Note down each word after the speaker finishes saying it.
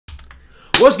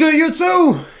What's good,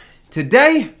 YouTube?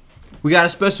 Today we got a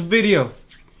special video.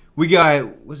 We got,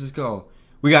 what's this called?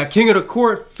 We got King of the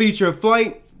Court featuring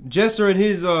Flight, Jesser and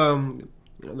his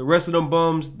the rest of them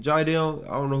bums, Jydale.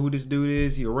 I don't know who this dude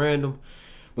is. He a random.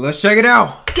 But let's check it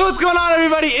out. Yo, what's going on,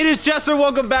 everybody? It is Jesser.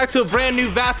 Welcome back to a brand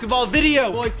new basketball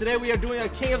video. Boys, today we are doing a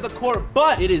King of the Court,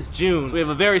 but it is June. We have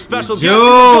a very special guest.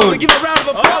 June. Give a round of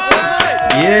applause.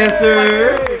 Yes,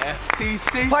 sir.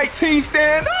 FTC. Fight team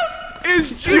stand up. It's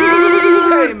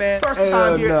June. Hey, man. First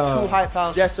time here at 2 Hype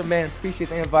House. Jesser, man,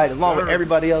 appreciate the invite, along with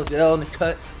everybody else. L in the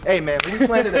cut. Hey, man, what we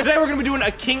playing today? Today we're going to be doing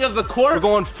a King of the Court. We're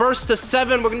going 1st to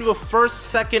 7. We're going to do a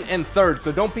 1st, 2nd, and 3rd.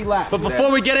 So don't be last. But before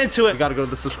we get into it, we got to go to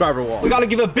the subscriber wall. We got to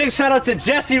give a big shout out to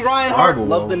Jesse Reinhardt.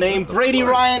 Love the name. Brady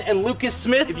Ryan and Lucas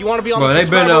Smith. If you want to be on the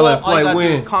subscriber wall, all you got to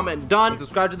do is comment done.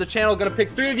 Subscribe to the channel. Going to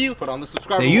pick 3 of you. Put on the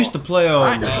subscriber wall. They used to play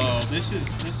on.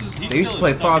 They used to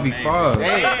play 5v5.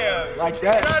 Hey, like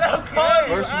that.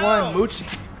 First one, Moochie.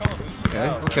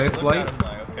 Okay, Flight.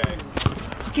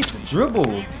 Look at the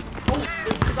dribble.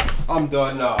 I'm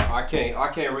done now. I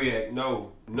can't react.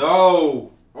 No.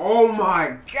 Oh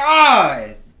my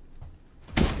God.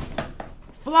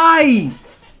 Flight.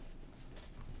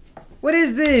 What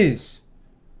is this?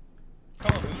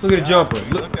 Look at the jumper.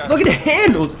 Look at the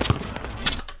handles.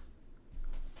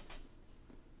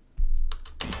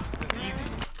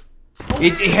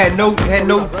 It had no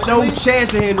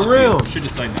chance of hitting the rim. Should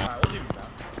have signed that.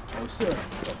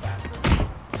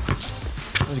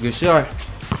 That's a good shot.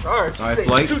 Alright,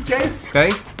 Flight. 2K.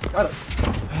 Okay. I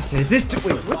said, is this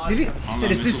wait, what did he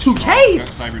said, is this 2K? Got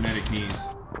cybernetic knees.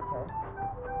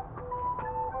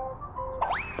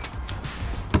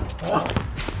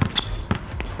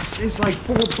 It's like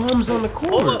 4 bums on the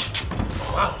court.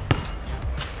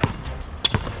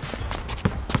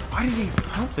 Why did he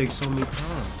pump fake so many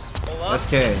times? That's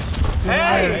cash.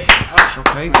 Hey!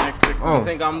 Okay. You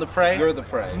think I'm the prey? You're the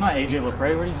prey. It's not AJ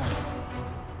LaPrey. What are you talking about?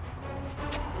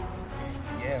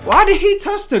 Why did he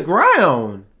touch the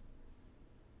ground?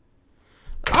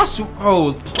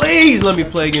 Oh, please let me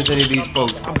play against any of these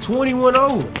folks. I'm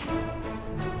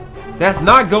 21-0. That's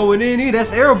not going in either.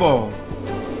 That's air ball.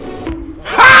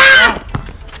 Ha!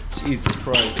 Jesus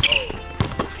Christ.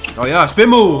 Oh yeah, spin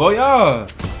move. Oh yeah.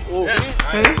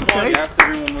 Okay. Ask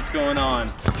everyone what's going on,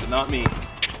 but not me.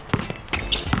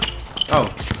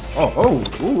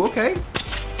 Ooh, okay.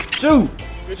 Shoot.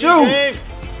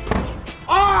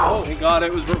 Oh, thank God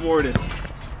it was rewarded.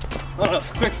 Oh, no,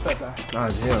 quick step back. Ah,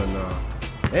 hell no.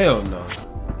 Hell no.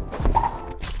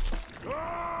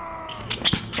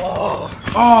 Oh.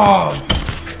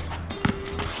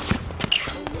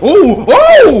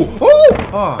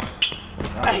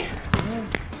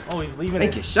 Oh, he's leaving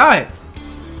Make it shot.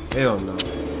 Hell no.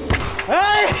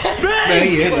 Hey! Man,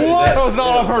 he hit it. That was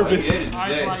not on purpose.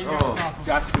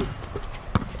 Got to.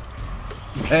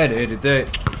 Had to hit that.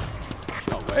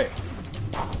 No way.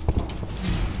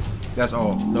 That's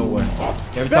all. No way.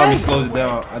 Every time he slows it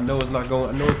down, I know it's not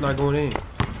going in.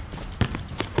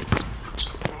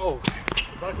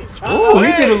 Oh,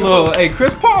 he did a little. Hey,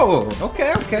 Chris Paul.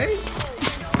 Okay.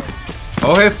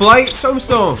 Oh, hey, Flight. Show me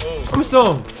some.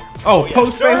 Oh,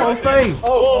 post fade, Hall of Fame.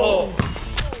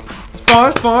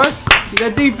 It's fine. Get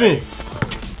that defense.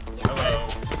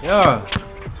 Yeah.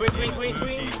 Tweet. I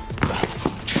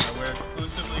wear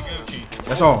exclusively Gucci.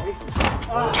 That's all.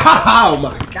 Oh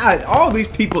my God! All these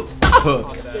people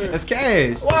suck. That's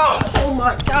cash. Wow. Oh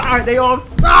my God! They all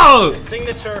suck.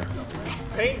 Signature.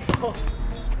 Painful.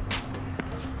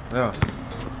 Yeah.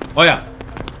 Oh yeah.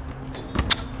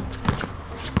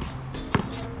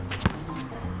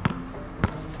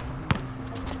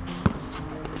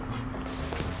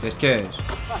 That's cash.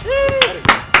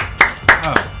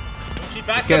 Oh.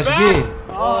 That's cash again.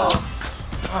 Oh,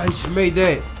 he should have made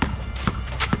that.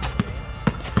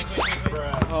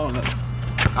 Oh no.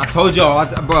 I told y'all,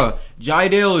 bro.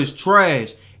 Jydale is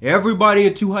trash. Everybody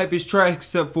in 2 Hype is trash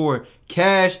except for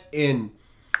Cash and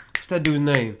what's that dude's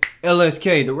name?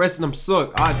 LSK. The rest of them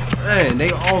suck. Man,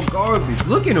 they all garbage.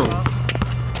 Look at them.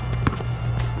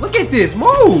 Look at this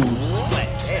move.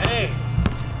 Hey.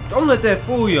 Don't let that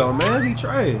fool y'all, man. He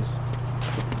trash.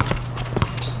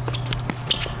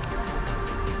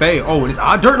 Faye. Oh, and it's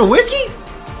Dirt and Whiskey?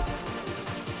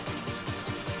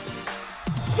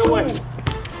 No way.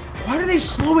 Why do they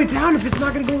slow it down if it's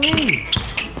not gonna go in?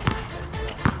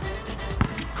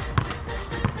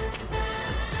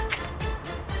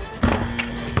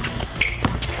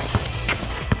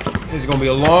 This is gonna be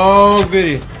a long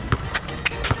video.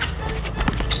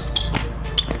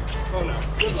 Oh no.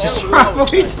 He just traveled.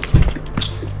 He just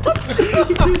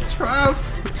traveled.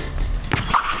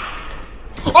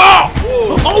 Oh!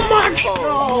 Oh my God!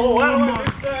 Oh,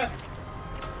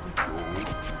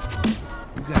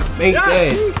 Ain't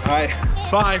that? All right,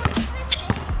 5.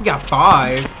 You got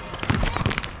 5.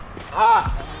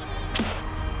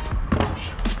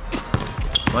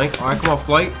 Mike, all right, come on,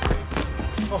 flight.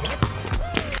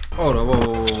 Hold on,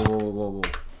 whoa.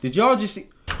 Did y'all just see?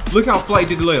 Look how Flight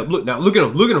did the layup. Look now, look at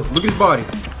him, look at him, look at his body.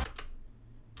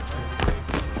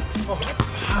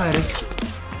 Ah, that's...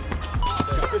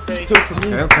 Okay, you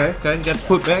got to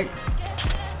put back.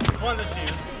 1 to 2.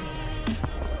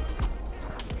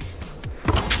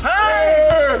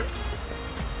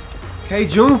 Okay,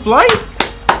 June Flight.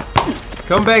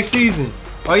 Comeback season.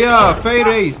 Oh yeah, fade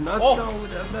ace. Not that.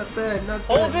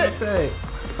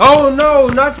 Oh no,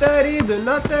 not that either.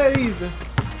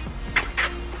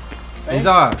 He's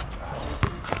off.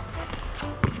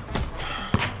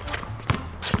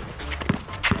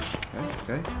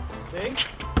 Okay.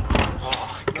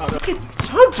 Look at the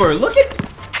jumper. Look at.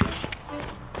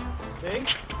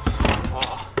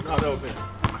 Not open.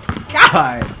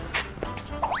 God.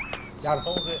 Gotta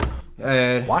hold it.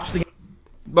 Watch the game.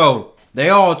 Bro, they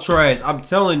all trash. I'm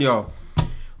telling y'all.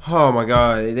 Oh my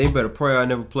God, they better pray I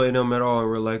never play them at all in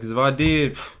real life. Cause if I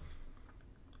did,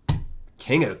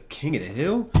 King of the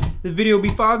Hill, this video will be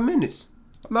 5 minutes.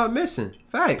 I'm not missing.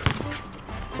 Facts.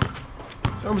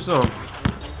 Show me some.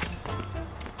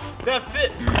 Step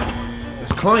sit.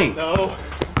 It's clean. No.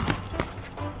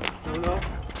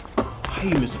 I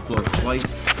hate Mr. Flight.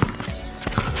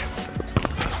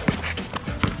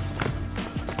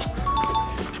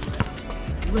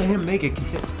 Let him make it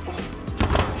contest.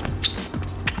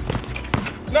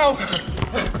 No.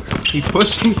 He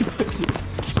pushing.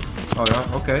 Oh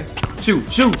yeah, okay.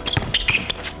 Shoot.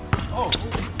 Oh.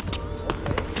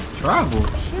 Travel.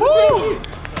 Woo.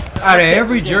 Out of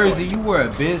every jersey, you wear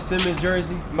a Ben Simmons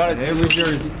jersey. Out of every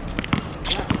jersey.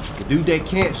 The dude that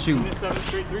can't shoot. 7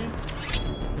 straight 3.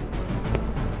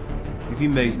 If he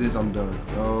makes this, I'm done.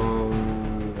 Oh.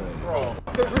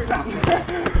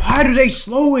 Why do they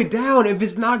slow it down if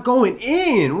it's not going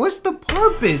in? What's the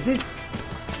purpose? It's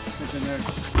in there.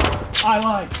 I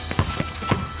lied.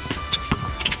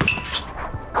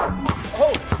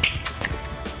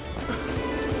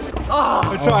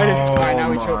 I tried it. All right,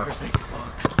 now we choke for a second.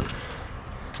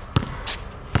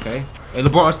 Okay. Hey,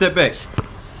 LeBron, step back.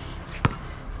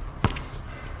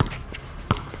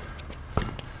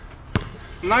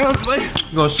 I'm not gonna play.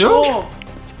 You gonna shoot? Oh,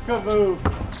 good move.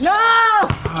 No!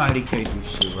 God, he can't do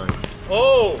shit right.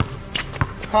 Oh.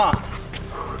 Huh.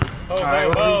 Oh, Alright,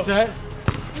 what reset?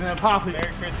 And then pop it.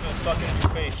 Merry Christmas, fucking in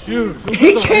your face. Dude.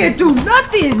 He can't do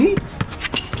nothing. He...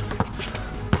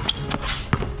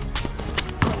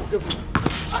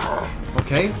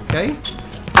 Okay.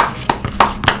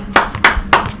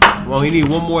 Well, he need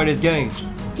one more in this game.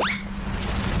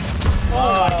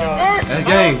 That's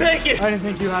game. Take it. I didn't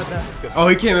think you had that. Oh,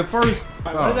 he came in first.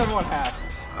 What does everyone have?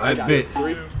 I bet.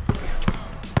 3.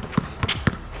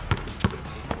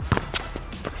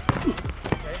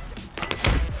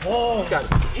 Oh, got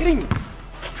hitting me.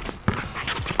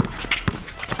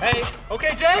 Hey,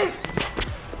 okay, James.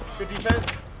 Good defense.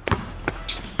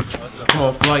 Come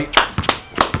on, Flight.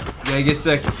 You gotta get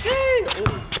second.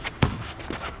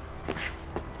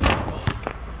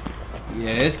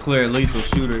 Yeah, it's clear. Lethal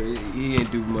shooter. He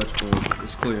didn't do much for him.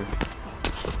 It's clear.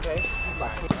 Okay.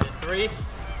 3.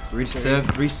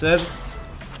 3-7.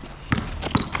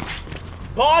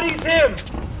 Bodies him.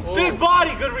 Big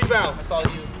body. Good rebound. I saw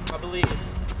you. I believe it.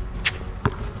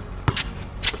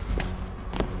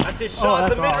 That's his shot.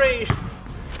 The mid range.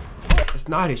 It's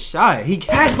not his shot. He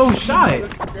has no shot.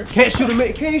 Can't shoot a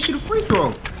can't even shoot a free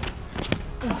throw.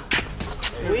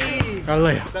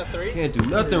 That 3. Can't do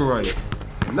nothing right.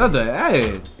 Another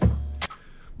ad.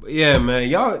 But yeah, man,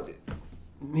 y'all.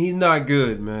 He's not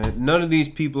good, man. None of these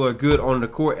people are good on the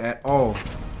court at all.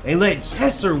 They let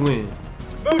Jesser win.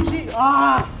 Moochie.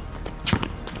 Ah.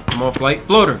 Come on, Flight.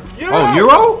 Floater. Euro. Oh,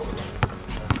 Euro?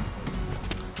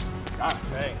 God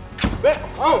dang.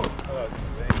 Oh.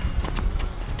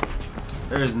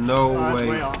 There's no way.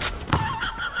 Way off.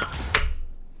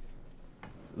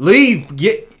 Leave.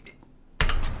 Get.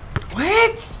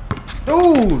 What?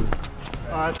 Dude.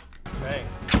 Dang.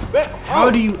 How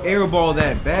do you airball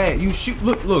that bad? You shoot.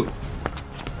 Look.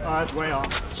 It's way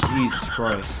off. Jesus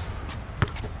Christ.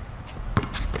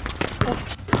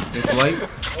 It's late.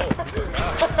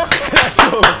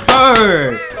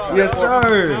 Yes,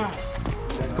 sir.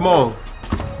 Come on.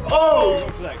 Oh.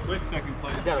 That quick second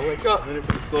play. Gotta wake up. And then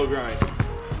for the slow grind.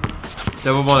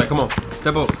 Step up on it. Come on.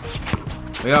 Step up.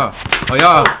 Oh yeah.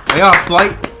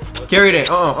 Flight. Carry that.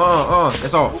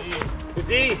 That's all. Good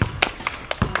D.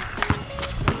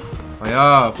 Oh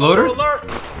yeah. Floater. Alert.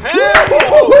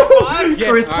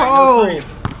 Chris Paul.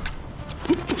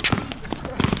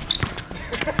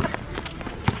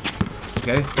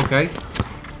 Okay, okay.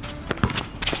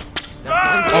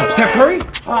 Oh, Steph Curry?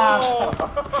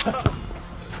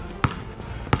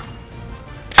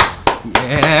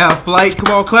 Yeah, Flight.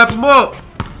 Come on, clap him up.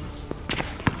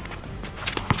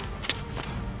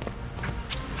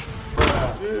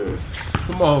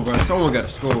 Come on, bro. Someone got to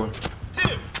score.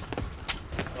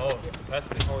 Oh, that's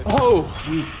the only. Oh,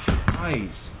 Jesus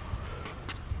Christ.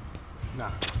 nah.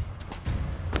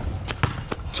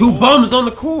 Two bums on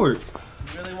the court.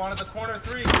 You really wanted the corner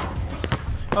three.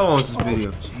 How long is this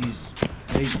video? Jesus.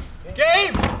 Hey.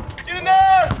 Gabe! Get in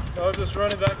there! I was just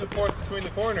running back and forth between the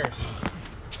corners.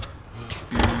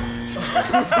 The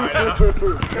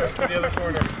other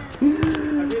corner. I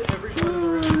did every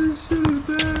corner. This shit is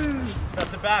bad.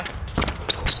 That's it back.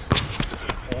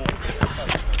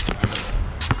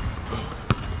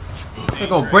 They're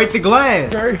gonna break the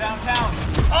glass. Downtown.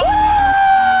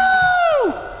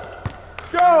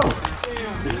 Go!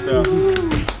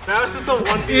 Now it's just a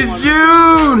 1v1. It's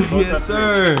June. Yes,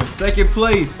 sir. Second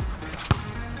place.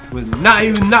 Was not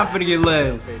gonna get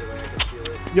last.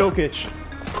 Jokic.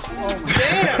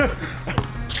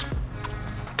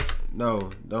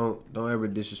 No, don't ever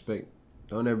disrespect.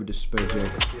 Don't ever disrespect Jay.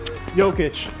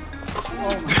 Jokic.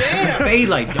 Fade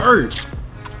like dirt.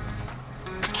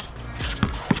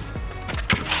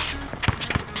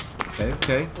 Okay,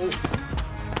 okay.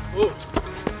 Ooh.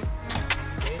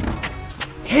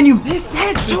 And you missed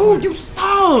that too. You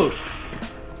suck.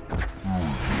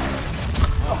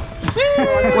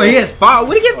 Wait, he has 5.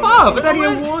 What did he get 5? I thought he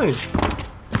had 1.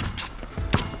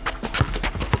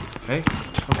 Okay,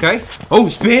 okay. Oh,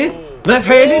 spin.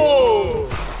 Left-handed. Oh!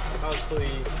 That was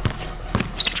clean.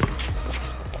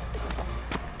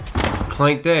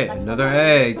 Clank that. Another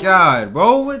egg. God,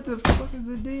 bro, what the fuck is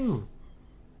the deal?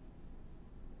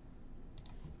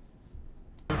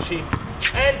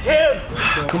 And Tim.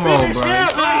 Come on, bro. One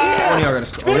of y'all gotta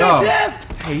score. Oh, y'all.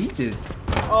 Hey, he just.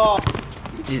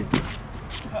 He just.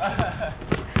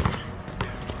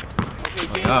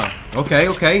 Oh, okay,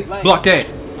 okay. Block that.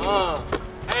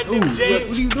 Ooh, what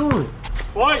are you doing?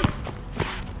 White!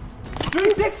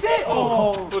 360.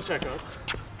 Oh. We'll check out.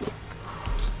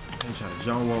 I'm trying to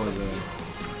John Wall his ass.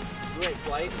 Great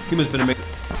flight. He must have been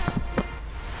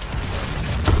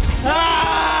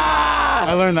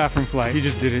I learned that from Flight. He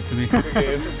just did it to me.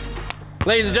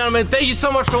 Ladies and gentlemen, thank you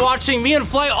so much for watching. Me and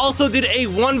Flight also did a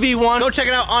 1v1. Go check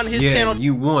it out on his channel.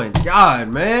 You won. God,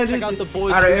 man. Check out the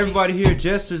boys. Out of everybody here,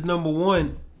 Jester's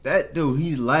 #1. That dude,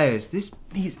 he's last.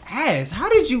 He's ass. How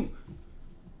did you?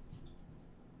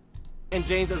 And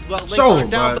James as well. Show him,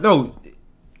 bro. No,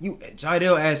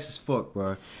 Jydell ass as fuck,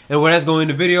 bro. And when that's going in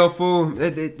the video, fool.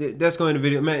 That's going in the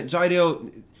video, man.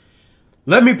 Jydell,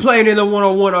 let me play it in the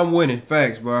 1-on-1. I'm winning.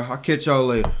 Facts, bro. I'll catch y'all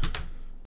later.